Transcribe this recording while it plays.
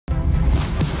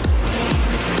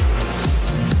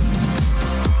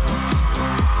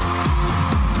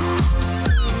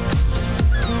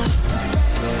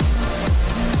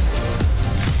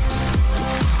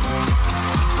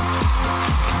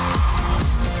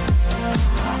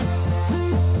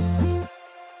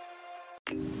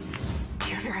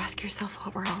yourself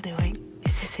what we're all doing?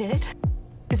 Is this it?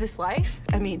 Is this life?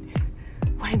 I mean,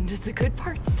 when does the good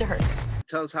part start?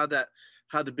 Tell us how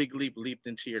the big leap leaped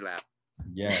into your lap.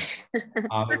 Yes,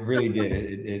 it really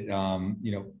did.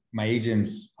 You know, my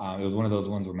agents, it was one of those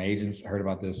ones where my agents heard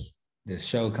about this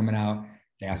show coming out.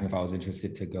 They asked me if I was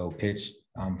interested to go pitch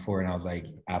for it, and I was like,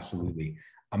 absolutely.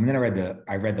 And then I read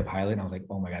the pilot, and I was like,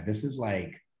 oh my God, this is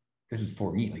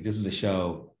for me. Like, this is a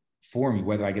show for me,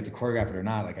 whether I get to choreograph it or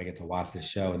not. Like, I get to watch this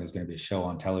show, and there's going to be a show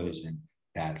on television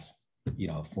that's, you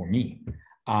know, for me.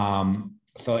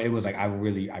 So it was like, I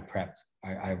prepped.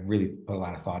 I really put a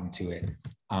lot of thought into it.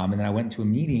 And then I went to a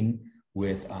meeting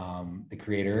with the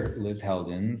creator, Liz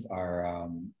Heldens, our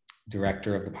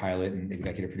director of the pilot and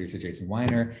executive producer, Jason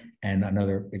Weiner, and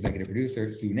another executive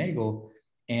producer, Sue Nagel.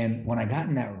 And when I got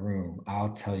in that room,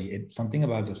 I'll tell you, something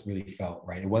about it just really felt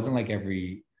right. It wasn't like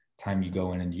every time you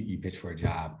go in and you pitch for a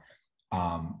job.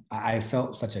 I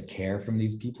felt such a care from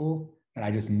these people that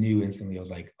I just knew instantly. I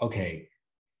was like, okay,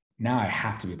 now I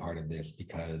have to be a part of this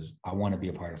because I want to be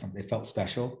a part of something. It felt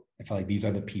special. I felt like these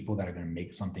are the people that are going to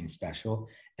make something special.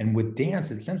 And with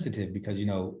dance, it's sensitive because, you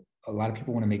know, a lot of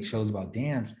people want to make shows about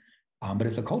dance, but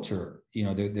it's a culture, you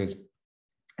know, there's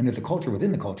a culture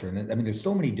within the culture. And I mean, there's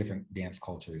so many different dance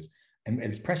cultures, and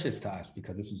it's precious to us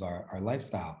because this is our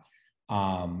lifestyle.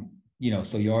 You know,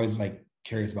 so you're always like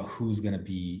curious about who's going to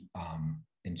be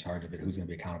in charge of it, who's going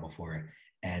to be accountable for it.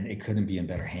 And it couldn't be in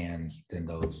better hands than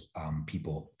those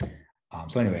people.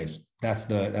 So anyways, that's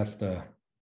the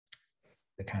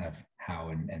kind of how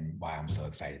and why I'm so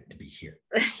excited to be here.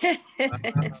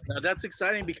 Now that's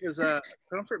exciting because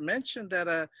Comfort mentioned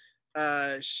that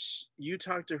you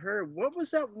talked to her. What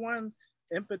was that one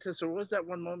impetus, or what was that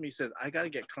one moment you said, I got to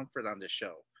get Comfort on this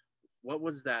show? What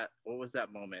was that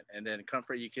moment? And then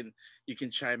Comfort, you can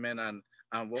chime in on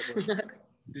what was.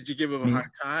 Did you give him a hard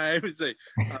time? It's like,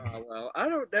 well, I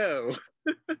don't know.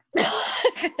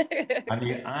 I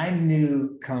mean, I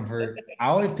knew Comfort. I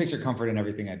always picture Comfort in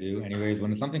everything I do. Anyways,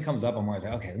 when something comes up, I'm always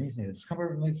like, okay, let me see. Does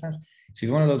Comfort make sense? She's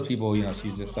one of those people, you know,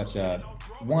 she's just such a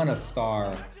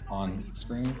star on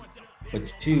screen,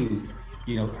 but two,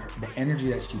 you know, the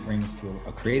energy that she brings to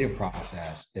a creative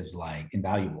process is like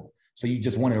invaluable. So you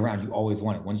just want it around. You always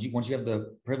want it. Once you have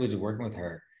the privilege of working with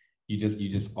her, you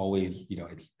just always, you know,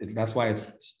 it's that's why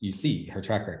you see her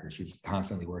track record. She's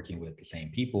constantly working with the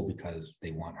same people because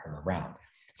they want her around.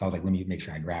 So I was like, let me make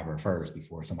sure I grab her first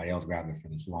before somebody else grabs her for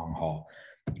this long haul.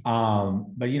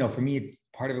 But you know, for me,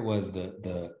 part of it was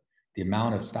the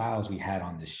amount of styles we had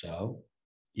on this show.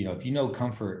 You know, if you know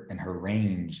Comfort and her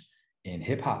range in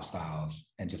hip hop styles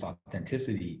and just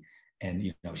authenticity, and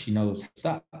you know, she knows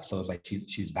stuff. So it's like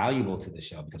she's valuable to the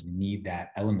show because we need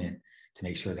that element to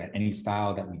make sure that any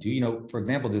style that we do, you know, for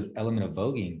example, this element of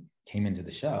voguing came into the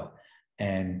show,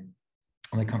 and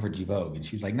I'm like, Comfort, you vogue? And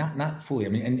she's like, not fully. I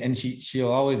mean, and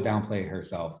she'll always downplay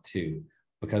herself too,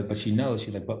 but she knows,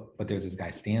 she's like, but there's this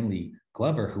guy, Stanley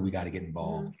Glover, who we got to get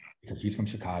involved because he's from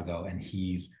Chicago and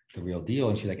he's the real deal.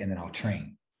 And she's like, and then I'll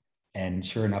train. And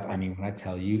sure enough, I mean, when I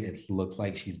tell you, it looks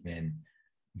like she's been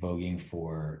voguing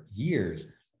for years.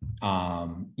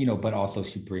 You know, but also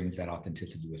she brings that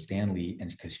authenticity with Stanley, and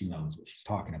because she knows what she's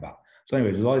talking about. So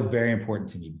anyways, it was always very important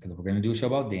to me because if we're going to do a show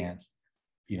about dance,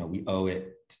 you know, we owe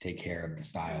it to take care of the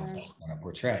styles that we're going to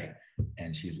portray,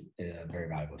 and she's very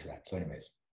valuable to that. So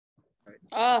anyways.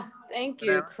 Oh, thank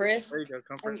you, Chris. There you go,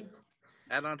 Comfort.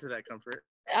 Add on to that, Comfort.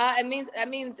 It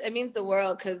means the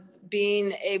world, because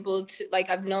being able to, like,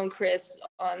 I've known Chris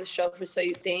on the show for So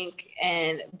You Think,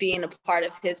 and being a part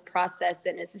of his process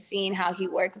and is seeing how he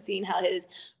works, seeing how his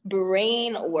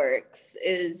brain works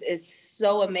is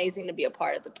so amazing to be a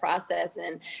part of the process,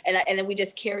 and then we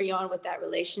just carry on with that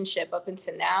relationship up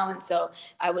until now. And so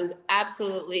I was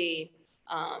absolutely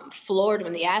floored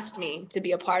when they asked me to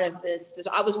be a part of this.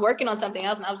 I was working on something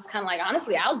else, and I was just kind of like,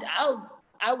 honestly,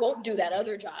 I won't do that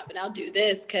other job, and I'll do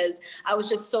this, because I was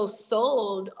just so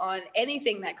sold on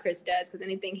anything that Chris does, because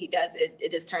anything he does, it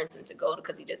just turns into gold,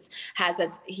 because he just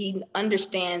he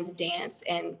understands dance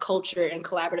and culture and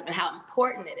collaborative and how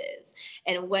important it is,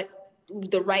 and what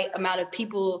the right amount of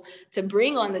people to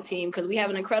bring on the team, because we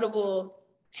have an incredible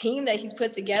team that he's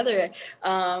put together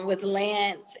with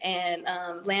Lance and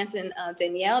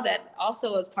Danielle, that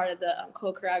also is part of the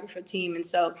co-choreographer team. And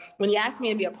so when you asked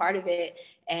me to be a part of it,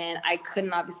 and I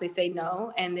couldn't obviously say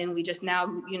no, and then we just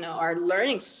now, you know, are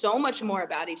learning so much more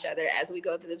about each other as we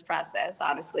go through this process,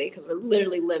 honestly, because we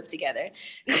literally live together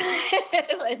in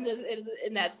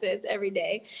that sense every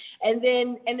day. And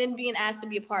then being asked to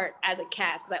be a part as a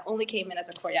cast, because I only came in as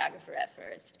a choreographer at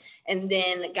first, and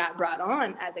then got brought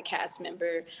on as a cast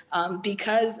member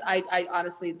because I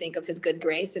honestly think of his good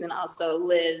grace, and then also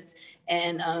Liz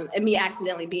and me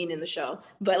accidentally being in the show,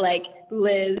 but like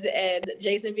Liz and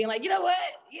Jason being like, you know what,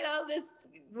 this,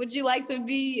 would you like to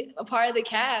be a part of the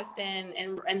cast,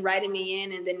 and writing me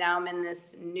in, and then now I'm in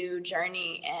this new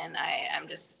journey, and I'm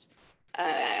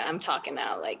talking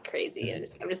out like crazy.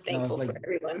 I'm just thankful for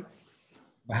everyone.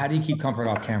 How do you keep Comfort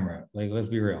off camera? Like, let's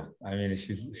be real. I mean,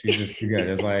 she's just too good.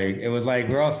 It was like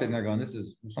we're all sitting there going,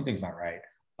 something's not right.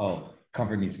 Oh,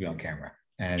 Comfort needs to be on camera,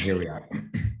 and here we are.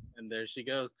 And there she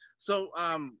goes. So,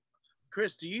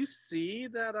 Chris, do you see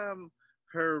that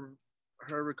her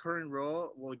recurring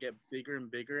role will get bigger and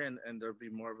bigger, and there'll be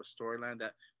more of a storyline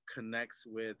that connects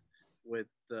with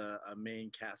the main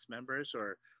cast members,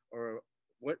 or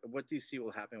what do you see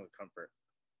will happen with Comfort?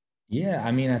 Yeah,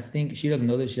 I mean, I think she doesn't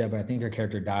know this yet, but I think her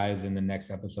character dies in the next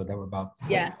episode that we're about to.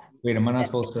 Yeah. Wait, am I not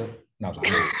supposed to? No, sorry.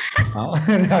 No,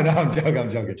 I'm joking.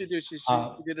 What did you do? She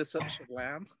did a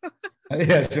shablam.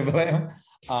 Yeah, shablam.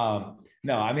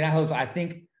 No, I mean, I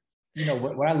think,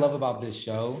 what I love about this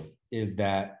show is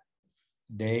that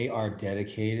they are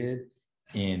dedicated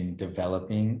in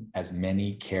developing as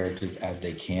many characters as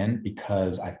they can,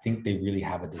 because I think they really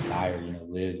have a desire,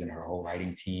 Liz and her whole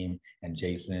writing team, and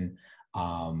Jason,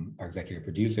 our executive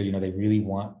producer, they really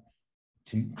want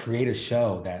to create a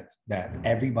show that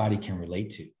everybody can relate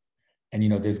to. And,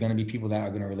 there's going to be people that are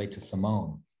going to relate to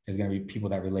Simone. There's going to be people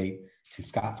that relate to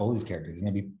Scott Foley's character. There's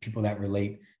going to be people that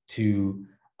relate to,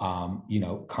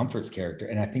 Comfort's character.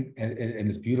 And I think, and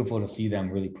it's beautiful to see them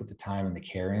really put the time and the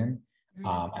care in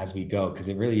as we go, because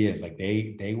it really is like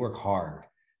they work hard.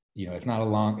 It's not a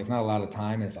lot of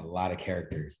time. It's a lot of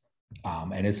characters.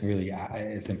 And it's really,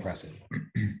 it's impressive.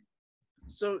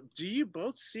 So do you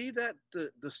both see that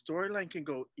the storyline can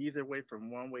go either way,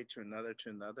 from one way to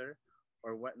another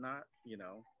or whatnot,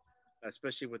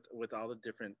 especially with all the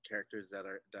different characters that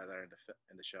are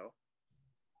in the show?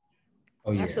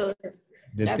 Oh yeah. Absolutely.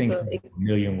 This Absolutely. thing, a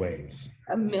million ways.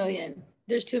 A million.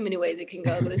 There's too many ways it can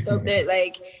go. So they're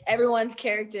like everyone's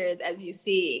characters, as you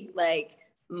see, like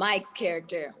Mike's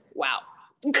character, wow.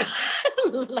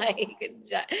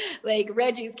 like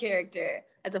Reggie's character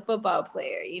as a football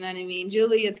player, you know what I mean?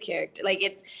 Julia's character, like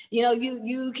it's,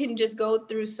 you can just go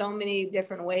through so many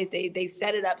different ways. They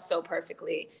set it up so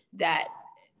perfectly that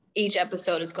each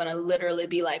episode is going to literally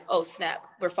be like, oh snap,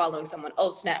 we're following someone.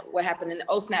 Oh snap, what happened?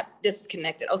 Oh snap, this is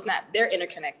connected. Oh snap, they're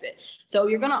interconnected. So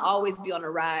you're going to always be on a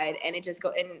ride, and it just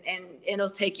and it'll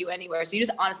take you anywhere. So you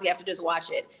just honestly have to just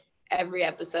watch it every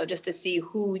episode just to see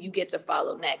who you get to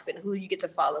follow next, and who you get to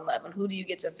fall in love, and who do you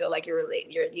get to feel like you're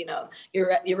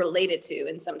related to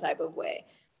in some type of way.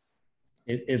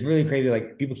 It's really crazy.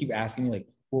 Like, people keep asking me, like,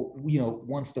 well,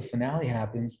 once the finale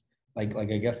happens, like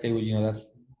I guess they would,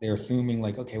 they're assuming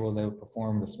like, okay, well, they'll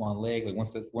perform the Swan Lake. Like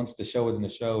once the show within the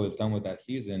show is done with that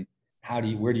season,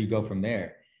 where do you go from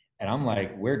there? And I'm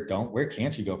like, where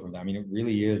can't you go from there? I mean, it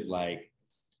really is like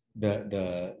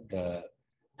the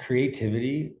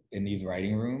creativity in these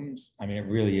writing rooms. I mean, it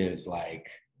really is like,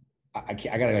 I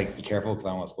gotta like be careful because I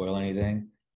don't want to spoil anything.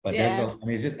 But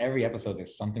there's just every episode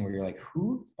there's something where you're like,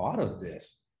 who thought of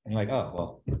this? And you're like,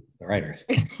 oh well, the writers.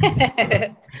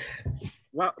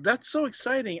 Wow, that's so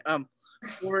exciting.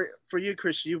 For you,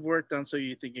 Chris, you've worked on So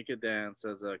You Think You Could Dance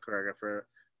as a choreographer.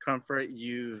 Comfort,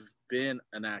 you've been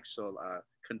an actual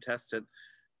contestant.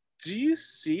 Do you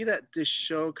see that this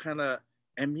show kind of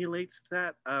emulates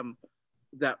that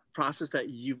that process that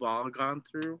you've all gone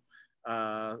through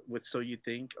with So You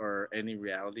Think, or any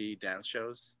reality dance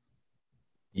shows?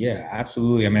 Yeah,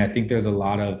 absolutely. I mean, I think there's a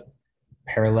lot of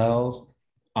parallels.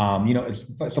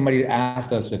 Somebody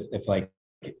asked us if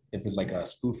it's like a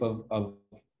spoof of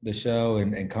the show,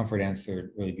 and Comfort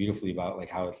answered really beautifully about like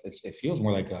how it feels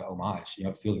more like a homage.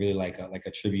 It feels really like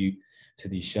a tribute to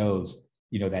these shows,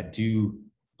 that do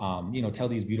tell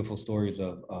these beautiful stories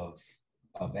of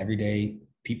everyday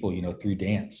people, through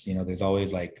dance. There's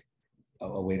always like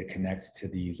a way to connect to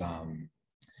these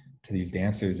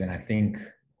dancers, and I think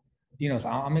so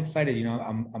I'm excited.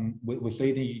 I'm with So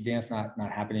You Think You Can Dance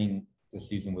not happening this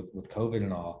season with COVID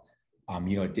and all.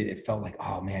 It felt like,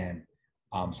 oh man.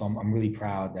 So I'm really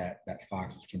proud that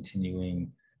Fox is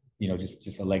continuing,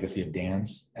 just a legacy of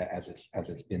dance as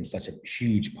it's been such a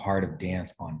huge part of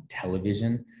dance on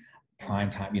television,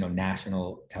 primetime,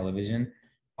 national television.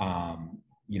 I'm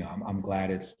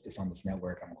glad it's on this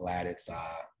network. I'm glad it's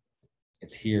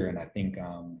here, and I think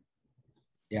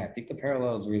I think the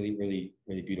parallel is really, really,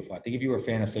 really beautiful. I think if you were a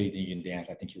fan of So You Think You Can Dance,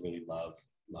 I think you really love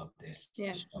this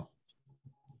show.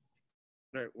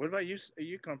 Right. What about you,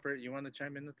 Comfort? You want to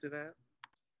chime into that?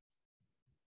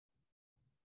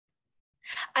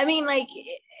 I mean, like,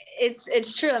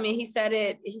 it's true. I mean, he said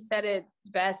it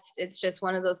best. It's just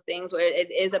one of those things where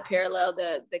it is a parallel,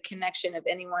 the connection of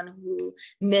anyone who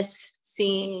missed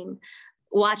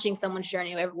watching someone's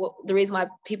journey. The reason why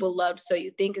people loved So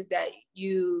You Think is that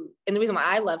and the reason why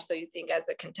I loved So You Think as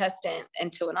a contestant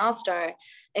into an all-star,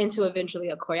 into eventually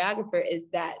a choreographer, is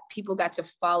that people got to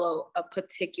follow a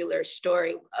particular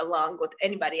story along with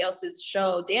anybody else's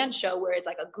dance show, where it's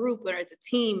like a group, where it's a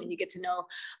team, and you get to know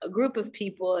a group of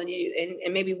people, and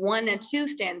maybe one or two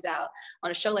stands out.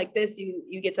 On a show like this,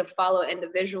 you get to follow an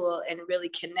individual and really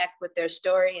connect with their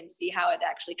story and see how it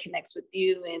actually connects with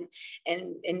you,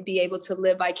 and be able to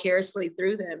live vicariously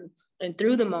through them and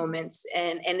through the moments,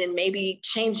 and then maybe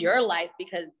change your life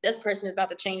because this person is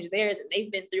about to change theirs and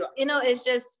they've been through, it's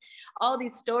just all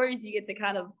these stories you get to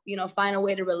kind of, find a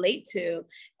way to relate to.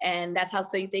 And that's how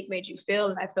So You Think made you feel.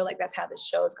 And I feel like that's how the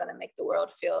show is going to make the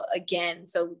world feel again.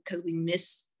 So, because we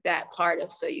miss that part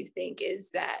of So You Think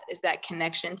is that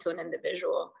connection to an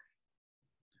individual.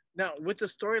 Now, with the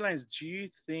storylines, do you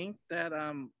think that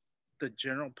the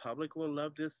general public will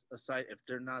love this, aside if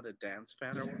they're not a dance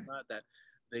fan or whatnot, that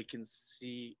they can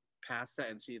see past that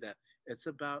and see that it's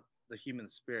about the human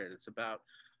spirit? It's about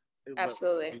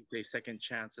absolutely the second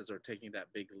chances or taking that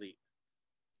big leap.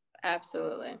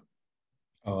 Absolutely.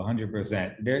 Oh,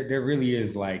 100%. There really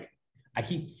is, like, I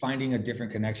keep finding a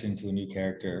different connection to a new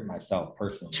character myself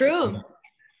personally. True.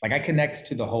 Like I connect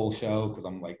to the whole show because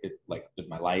I'm like, it's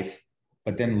my life.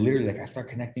 But then literally, like, I start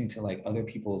connecting to like other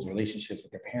people's relationships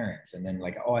with their parents. And then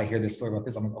like, oh, I hear this story about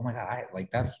this. I'm like, oh my God,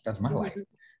 that's my life.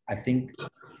 I think,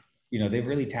 they've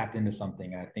really tapped into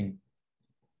something. I think,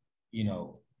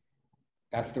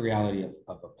 that's the reality of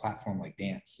a platform like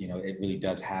dance. It really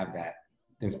does have that.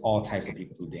 There's all types of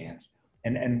people who dance.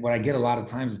 And what I get a lot of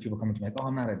times is people coming to me like, oh,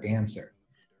 I'm not a dancer.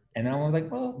 And then I was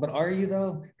like, well, but are you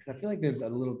though? Because I feel like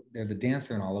there's a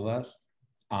dancer in all of us,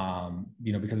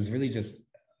 because it's really just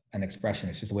an expression.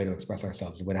 It's just a way to express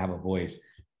ourselves, a way to have a voice.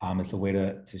 It's a way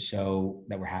to show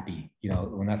that we're happy.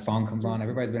 When that song comes on,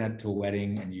 everybody's been to a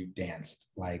wedding and you've danced.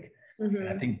 Like, and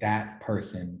I think that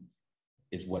person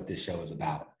is what this show is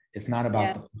about. It's not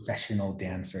about the professional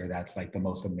dancer that's like the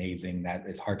most amazing, that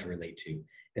is hard to relate to.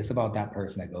 It's about that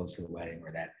person that goes to the wedding,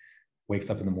 or that wakes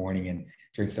up in the morning and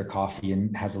drinks their coffee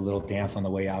and has a little dance on the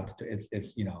way out. It's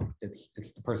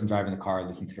the person driving the car,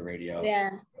 listening to the radio.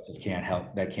 Yeah. Just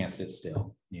can't sit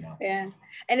still, Yeah.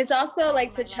 And it's also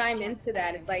like, to chime into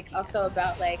that, it's like also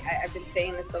about like, I've been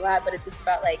saying this a lot, but it's just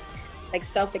about like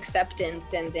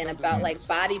self-acceptance, and then about like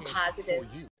body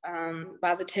positivity,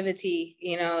 about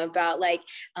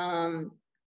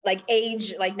like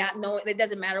age, like not knowing, it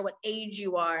doesn't matter what age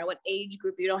you are, what age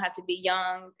group, you don't have to be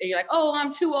young. You're like, oh,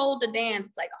 I'm too old to dance.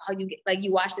 It's like, oh,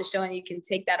 you watch the show and you can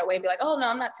take that away and be like, oh no,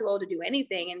 I'm not too old to do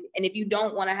anything. And if you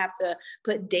don't want to have to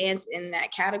put dance in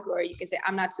that category, you can say,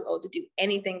 I'm not too old to do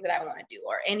anything that I want to do,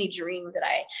 or any dream that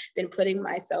I've been putting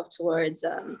myself towards.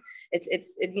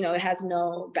 It has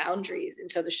no boundaries.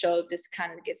 And so the show just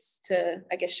kind of gets to,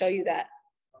 I guess, show you that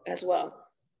as well.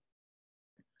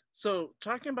 So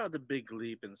talking about the big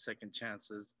leap and second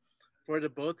chances, for the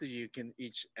both of you can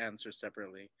each answer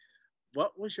separately.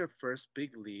 What was your first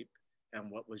big leap and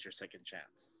what was your second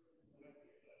chance?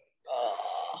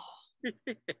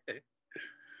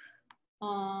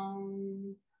 I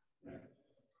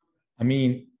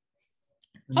mean,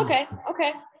 okay.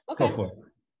 Go for it.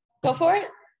 Go for it?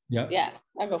 Yep. Yeah,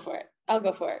 I'll go for it.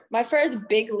 My first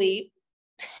big leap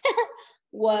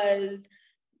was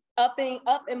up and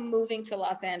moving to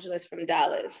Los Angeles from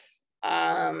Dallas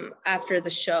after the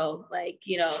show,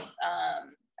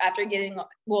 after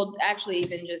actually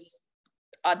even just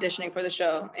auditioning for the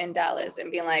show in Dallas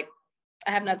and being like,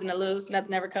 I have nothing to lose,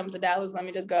 nothing ever comes to Dallas, let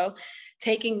me just go.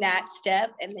 Taking that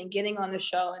step and then getting on the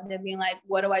show and then being like,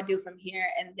 what do I do from here?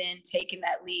 And then taking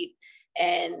that leap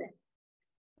and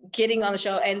getting on the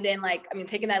show, and then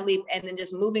taking that leap and then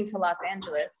just moving to Los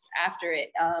Angeles after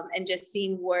it, and just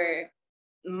seeing where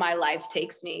my life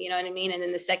takes me, you know what I mean? And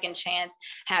then the second chance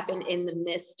happened in the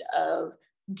midst of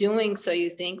doing So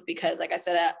You Think, because like I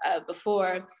said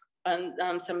before,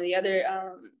 some of the other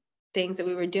things that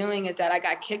we were doing is that I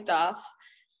got kicked off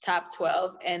top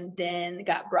 12 and then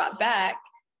got brought back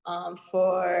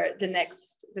for the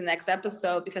next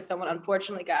episode because someone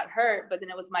unfortunately got hurt. But then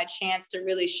it was my chance to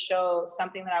really show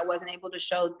something that I wasn't able to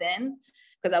show then,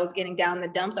 because I was getting down in the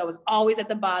dumps. I was always at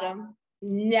the bottom.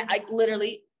 I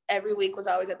literally every week was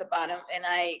always at the bottom, and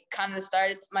I kind of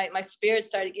started, my spirit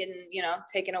started getting,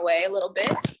 taken away a little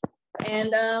bit.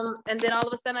 And then all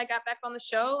of a sudden I got back on the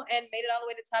show and made it all the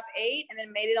way to top 8, and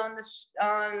then made it on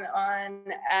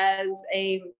as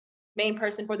a main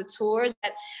person for the tour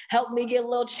that helped me get a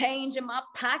little change in my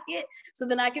pocket so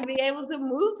then I could be able to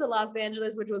move to Los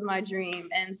Angeles, which was my dream.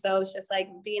 And so it's just like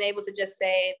being able to just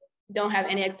say, don't have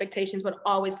any expectations, but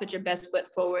always put your best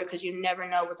foot forward because you never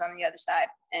know what's on the other side.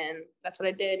 And that's what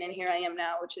I did. And here I am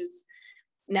now, which is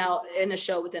now in a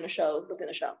show within a show within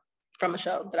a show from a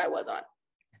show that I was on.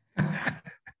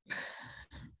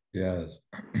 Yes.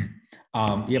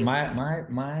 Yeah,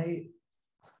 my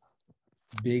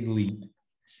big leap.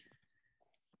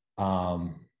 Let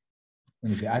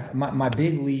me see. My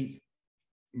big leap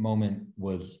moment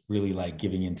was really like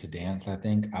giving into dance. I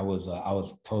think I was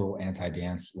total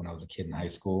anti-dance when I was a kid in high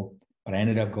school, but I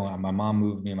ended up going. My mom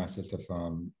moved me and my sister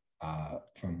from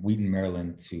Wheaton,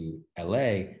 Maryland to LA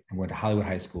and went to Hollywood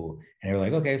High School. And they were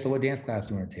like, okay, so what dance class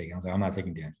do you want to take? And I was like, I'm not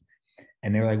taking dance.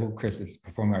 And they were like, well, Chris, it's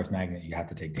performing arts magnet. You have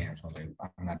to take dance. I was like,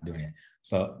 I'm not doing it.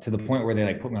 So to the point where they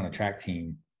like put me on a track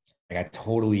team, like I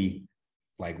totally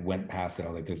like went past it. I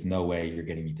was like, there's no way you're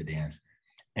getting me to dance.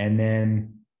 And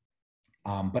then,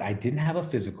 but I didn't have a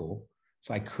physical,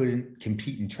 so I couldn't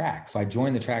compete in track. So I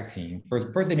joined the track team. First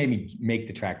they made me make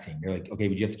the track team. They're like, okay,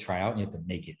 but you have to try out and you have to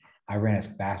make it. I ran as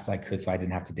fast as I could so I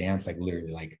didn't have to dance, like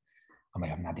literally like,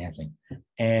 I'm not dancing.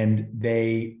 And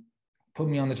they put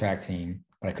me on the track team,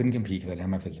 but I couldn't compete because I didn't have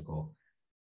my physical.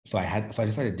 So I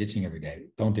just started ditching every day.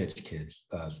 Don't ditch, kids,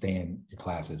 stay in your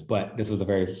classes. But this was a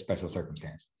very special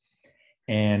circumstance.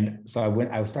 And so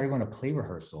I started going to play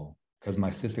rehearsal because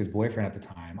my sister's boyfriend at the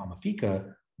time,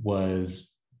 Amafika,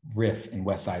 was Riff in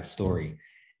West Side Story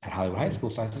at Hollywood High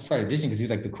School. So I just started ditching because he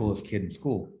was like the coolest kid in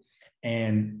school.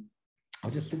 And I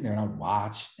was just sitting there and I would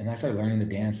watch, and I started learning the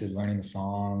dances, learning the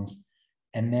songs.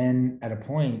 And then at a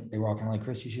point, they were all kind of like,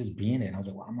 Chris, you should just be in it. And I was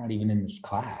like, well, I'm not even in this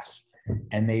class.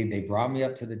 And they brought me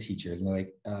up to the teachers and they're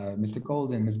like, Mr.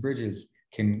 Golden, Ms. Bridges,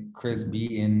 can Chris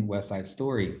be in West Side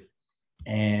Story?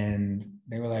 And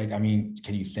they were like, I mean,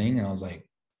 can you sing? And I was like,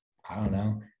 I don't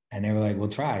know. And they were like, well,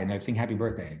 try. And I'd sing Happy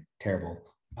Birthday. Terrible.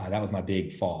 That was my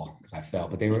big fall because I fell.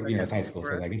 But they were, it's high school.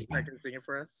 So like, it's fine. I can sing it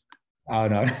for us. Oh,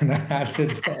 no, not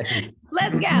today.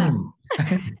 Let's go.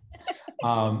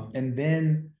 And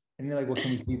they're like, well, can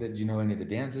we see that you know any of the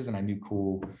dances? And I knew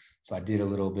cool. So I did a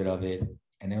little bit of it.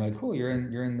 And they're like, cool, you're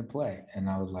in the play. And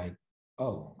I was like,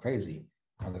 oh, crazy.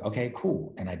 I was like, okay,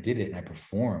 cool. And I did it and I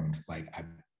performed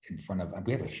in front of,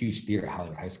 we have a huge theater at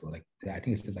Hollywood High School. Like, I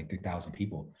think it's just like 3,000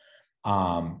 people.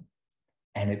 And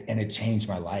it changed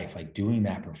my life. Like doing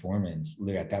that performance,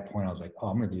 literally at that point, I was like, oh,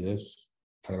 I'm gonna do this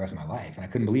for the rest of my life. And I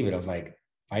couldn't believe it. I was like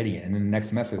fighting it. And then the next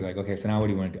semester, they're like, okay, so now what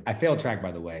do you want to do? I failed track,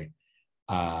 by the way.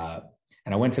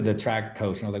 And I went to the track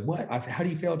coach and I was like, what? How do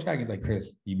you fail track? He's like,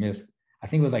 Chris, you missed. I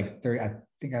think it was like 30, I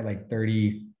think I had like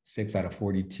 36 out of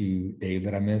 42 days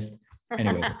that I missed.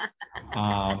 Anyways,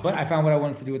 but I found what I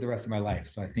wanted to do with the rest of my life.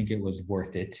 So I think it was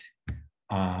worth it.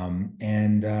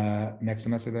 And next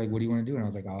semester, they're like, what do you want to do? And I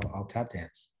was like, I'll tap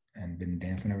dance, and been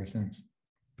dancing ever since.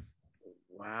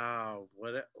 Wow,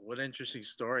 what an interesting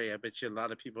story. I bet you a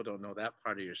lot of people don't know that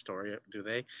part of your story, do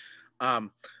they?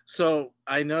 So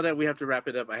I know that we have to wrap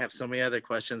it up. I have so many other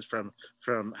questions from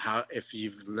how if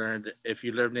you learned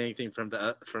anything from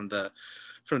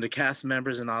the cast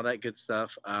members and all that good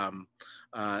stuff.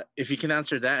 If you can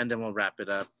answer that, and then we'll wrap it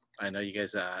up. I know you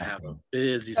guys have a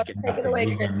busy schedule. Take it away,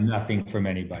 Chris. Nothing from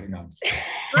anybody. No.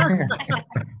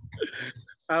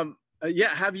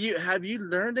 Yeah, have you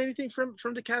learned anything from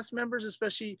the cast members,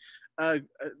 especially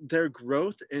their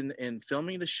growth in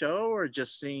filming the show, or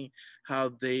just seeing how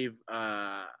they've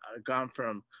gone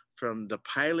from the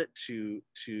pilot to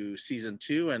season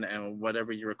 2 and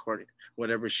whatever you're recording,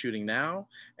 whatever shooting now,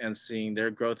 and seeing their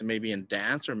growth maybe in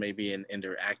dance or maybe in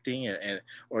their acting, and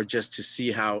or just to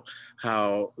see how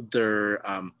they're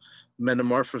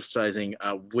metamorphosizing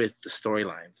with the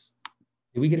storylines.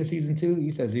 Did we get a season 2?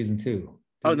 You said season 2.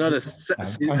 Oh no,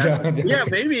 yeah,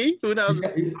 maybe. Who knows?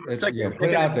 Put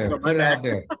it out there. Put it out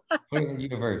there. Put it in the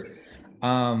universe.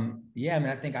 Yeah, I mean,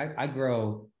 I think I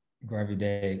grow every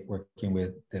day working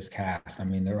with this cast. I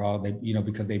mean,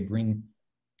 because they bring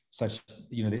such,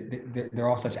 they're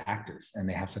all such actors, and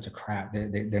they have such a craft.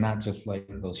 They're not just like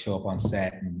they'll show up on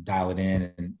set and dial it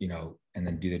in and and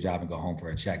then do their job and go home for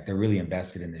a check. They're really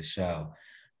invested in this show.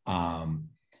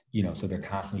 So they're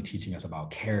constantly teaching us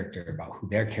about character, about who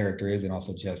their character is, and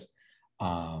also just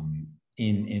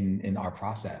in our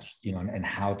process, and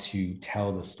how to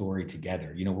tell the story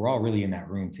together. We're all really in that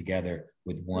room together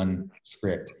with one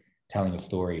script telling a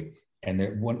story. And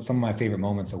some of my favorite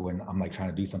moments are when I'm like trying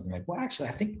to do something like, well, actually,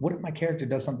 I think what if my character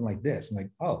does something like this? I'm like,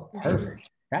 oh, perfect.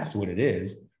 That's what it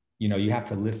is. You have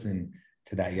to listen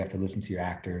to that. You have to listen to your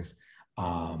actors,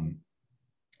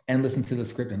 and listen to the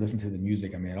script and listen to the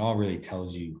music. I mean, it all really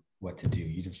tells you what to do.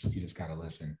 You just got to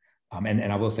listen.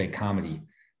 And I will say comedy,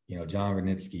 you know, John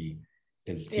Rudnitsky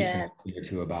is teaching us a thing or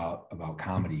two about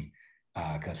comedy,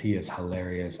 because he is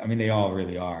hilarious. I mean, they all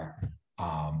really are.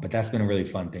 But that's been a really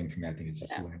fun thing for me. I think it's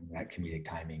just learning that comedic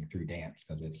timing through dance,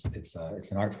 because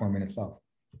it's an art form in itself.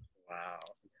 Wow,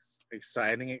 it's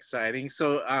exciting.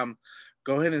 So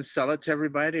go ahead and sell it to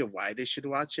everybody why they should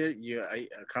watch it.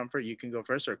 Comfort, you can go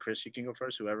first, or Chris, you can go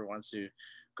first. Whoever wants to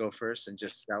go first, and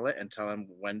just sell it and tell them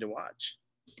when to watch.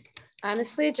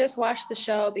 Honestly, just watch the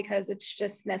show because it's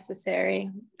just necessary.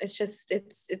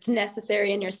 It's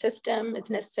necessary in your system.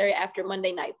 It's necessary after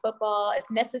Monday Night Football.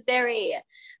 It's necessary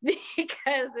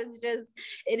because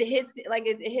it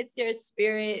hits your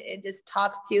spirit. It just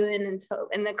talks to you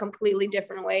in a completely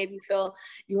different way. If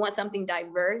you want something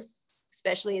diverse,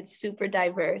 especially it's super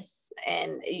diverse,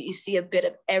 and you see a bit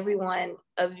of everyone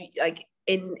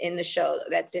in the show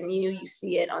that's in you. You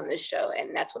see it on this show,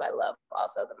 and that's what I love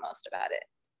also the most about it.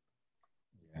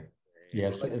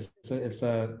 Yes, it's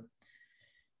a,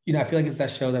 you know, I feel like it's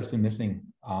that show that's been missing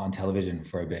on television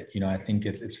for a bit. You know, I think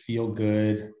it's feel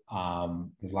good.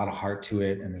 There's a lot of heart to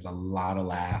it, and there's a lot of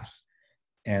laughs.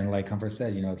 And like Comfort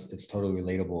said, you know, it's totally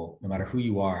relatable. No matter who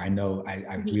you are, I know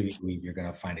I really believe you're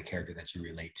gonna find a character that you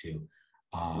relate to.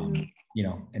 You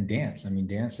know, and dance. I mean,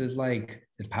 dance is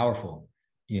it's powerful.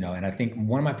 You know, and I think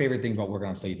one of my favorite things about working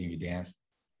on So You Think You Dance,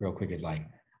 real quick, is like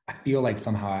I feel like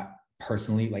somehow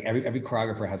personally, like every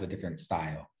choreographer has a different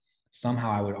style.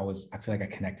 Somehow I feel like I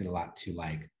connected a lot to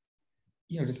like,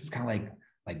 you know, just kind of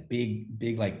like big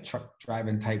like truck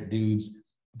driving type dudes,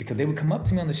 because they would come up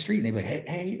to me on the street and they'd be like,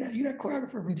 hey, you that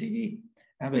choreographer from TV?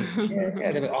 And I'd be like,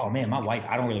 yeah. They'd be like, oh man, my wife,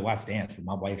 I don't really watch dance, but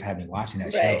my wife had me watching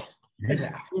that show. And they'd be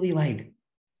like, I really like,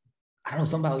 I don't know,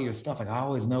 something about your stuff. Like I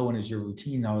always know when it's your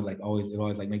routine. I would it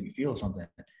always like make me feel something.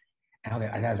 And I was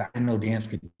like, I didn't know dance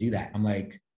could do that. I'm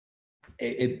like,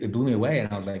 it blew me away.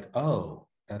 And I was like, oh,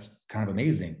 that's kind of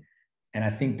amazing. And I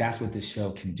think that's what this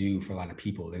show can do for a lot of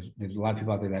people. There's a lot of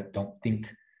people out there that don't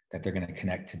think that they're going to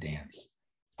connect to dance.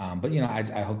 But, you know,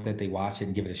 I hope that they watch it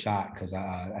and give it a shot, because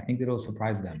I think it'll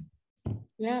surprise them.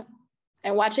 Yeah.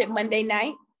 And watch it Monday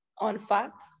night on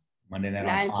Fox. Monday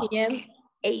night 9 p.m.,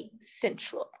 8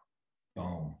 Central.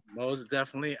 Oh. Most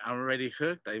definitely. I'm already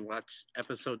hooked. I watched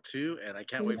episode 2 and I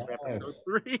can't wait for episode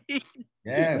 3.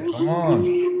 Yes, come on.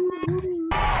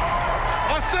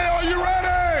 I say, are you ready?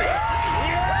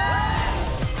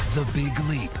 The Big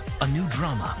Leap, a new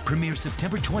drama, premieres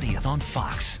September 20th on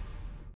Fox.